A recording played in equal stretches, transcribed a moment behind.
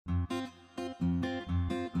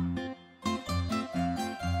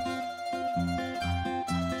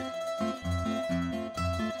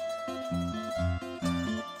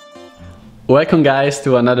Welcome guys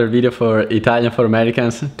to another video for Italian for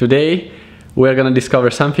Americans. Today we're gonna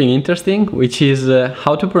discover something interesting, which is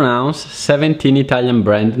how to pronounce 17 Italian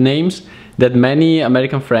brand names that many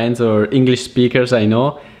American friends or English speakers I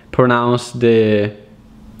know pronounce the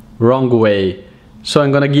wrong way. So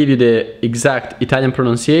I'm gonna give you the exact Italian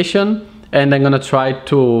pronunciation and I'm gonna try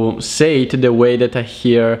to say it the way that I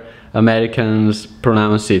hear Americans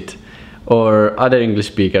pronounce it, or other English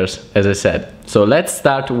speakers, as I said. So let's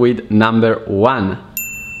start with number 1,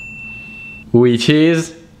 which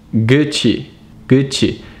is Gucci.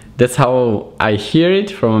 Gucci. That's how I hear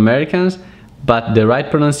it from Americans, but the right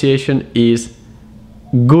pronunciation is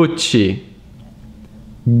Gucci.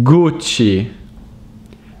 Gucci.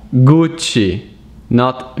 Gucci,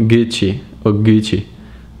 not Gucci or Gucci.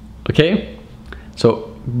 Okay?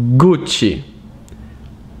 So Gucci.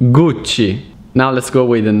 Gucci. Now let's go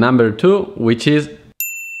with the number 2, which is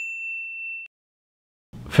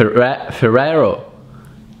Ferrero.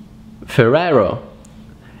 Ferrero.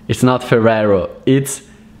 It's not Ferrero, it's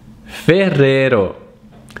Ferrero.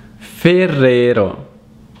 Ferrero.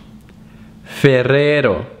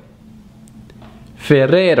 Ferrero.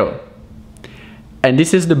 Ferrero. And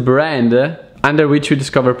this is the brand under which you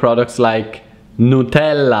discover products like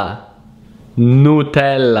Nutella,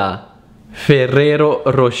 Nutella, Ferrero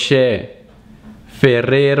Rocher,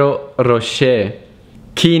 Ferrero Rocher,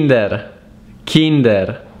 Kinder,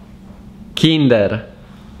 Kinder, Kinder.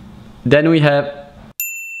 Then we have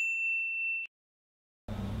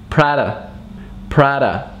Prada,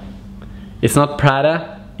 Prada. It's not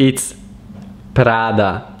Prada, it's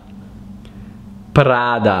Prada,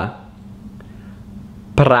 Prada,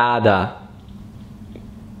 Prada,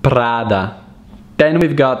 Prada. Then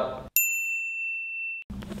we've got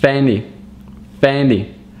Fendi,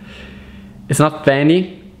 Fendi. It's not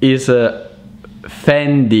Fendi, it's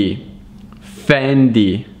Fendi,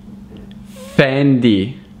 Fendi,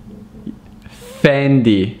 Fendi,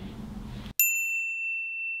 Fendi.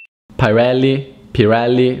 Pirelli,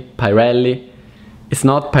 Pirelli, Pirelli. It's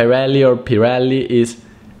not Pirelli or Pirelli, it's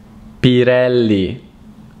Pirelli,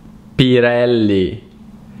 Pirelli,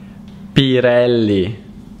 Pirelli,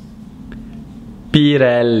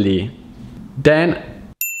 Pirelli. Then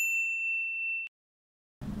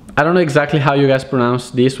I don't know exactly how you guys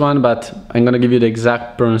pronounce this one, but I'm gonna give you the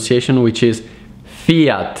exact pronunciation, which is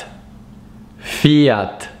Fiat,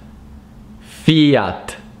 Fiat,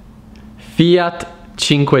 Fiat, Fiat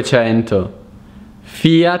 500,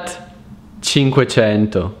 Fiat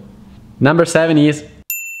 500. Number 7 is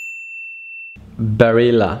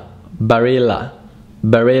Barilla, Barilla,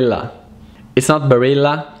 Barilla. It's not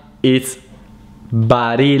Barilla, it's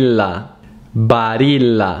Barilla,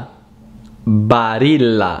 Barilla,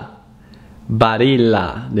 Barilla,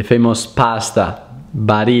 Barilla, the famous pasta,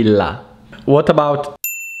 Barilla. What about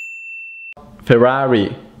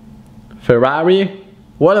Ferrari? Ferrari?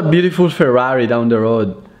 What a beautiful Ferrari down the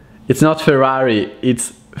road. It's not Ferrari,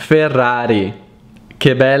 it's Ferrari.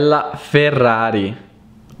 Che bella Ferrari.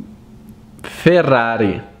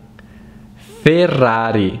 Ferrari.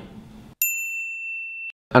 Ferrari.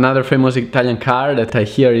 Another famous Italian car that I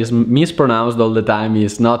hear is mispronounced all the time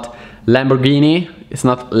is not Lamborghini, it's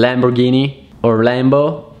not Lamborghini or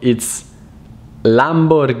Lambo, it's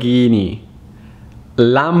Lamborghini.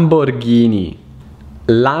 Lamborghini.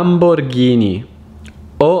 Lamborghini.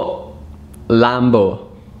 O Lambo.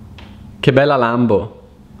 Che bella Lambo.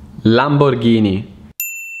 Lamborghini.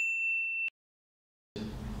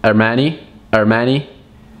 Armani. Armani.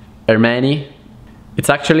 Armani. It's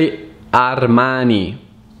actually Armani.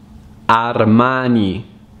 Armani.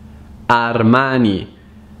 Armani.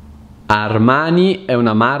 Armani è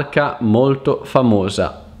una marca molto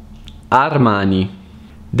famosa. Armani.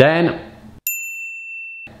 Then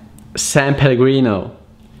San Pellegrino.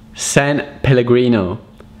 San Pellegrino.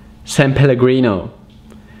 San Pellegrino.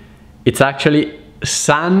 It's actually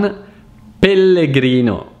San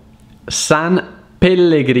Pellegrino. San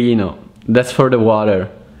Pellegrino. That's for the water.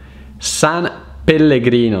 San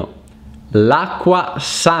Pellegrino. L'acqua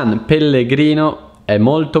San Pellegrino è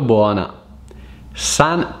molto buona.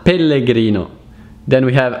 San Pellegrino. Then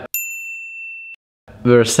we have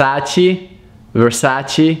Versace.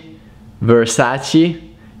 Versace. Versace.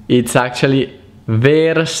 It's actually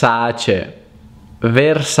Versace.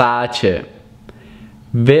 Versace.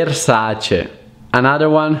 Versace. Another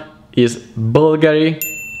one is Bulgari.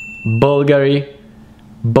 Bulgari.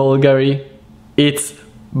 Bulgari. It's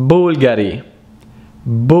Bulgari.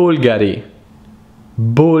 Bulgari.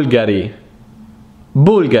 Bulgari.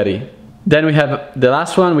 Bulgari. Then we have the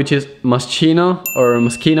last one, which is Moschino or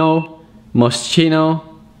Moschino. Moschino.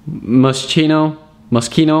 Moschino.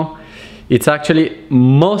 Moschino. It's actually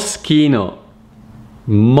Moschino.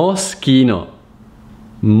 Moschino.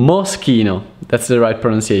 Moschino, that's the right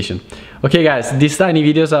pronunciation. Okay guys, these tiny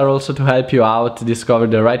videos are also to help you out to discover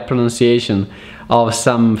the right pronunciation of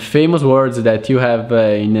some famous words that you have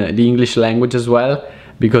in the English language as well,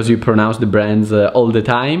 because you pronounce the brands all the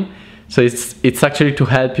time. So it's actually to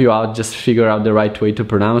help you out, just figure out the right way to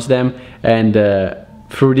pronounce them, and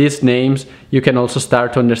through these names you can also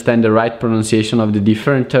start to understand the right pronunciation of the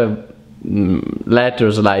different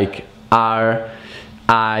letters like R,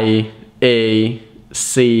 I, A,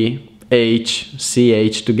 C, H,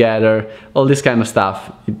 CH together, all this kind of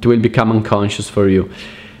stuff. It will become unconscious for you.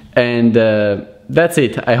 And that's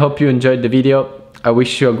it. I hope you enjoyed the video. I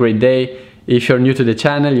wish you a great day. If you're new to the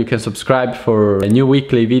channel, you can subscribe for new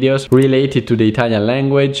weekly videos related to the Italian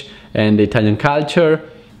language and the Italian culture.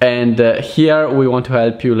 And here we want to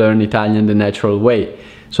help you learn Italian the natural way.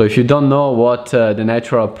 So if you don't know what the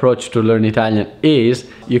natural approach to learn Italian is,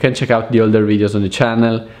 you can check out the older videos on the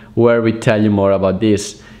channel where we tell you more about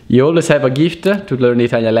this. You always have a gift to learn the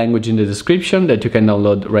Italian language in the description that you can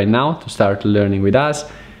download right now to start learning with us.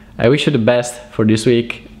 I wish you the best for this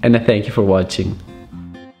week, and I thank you for watching.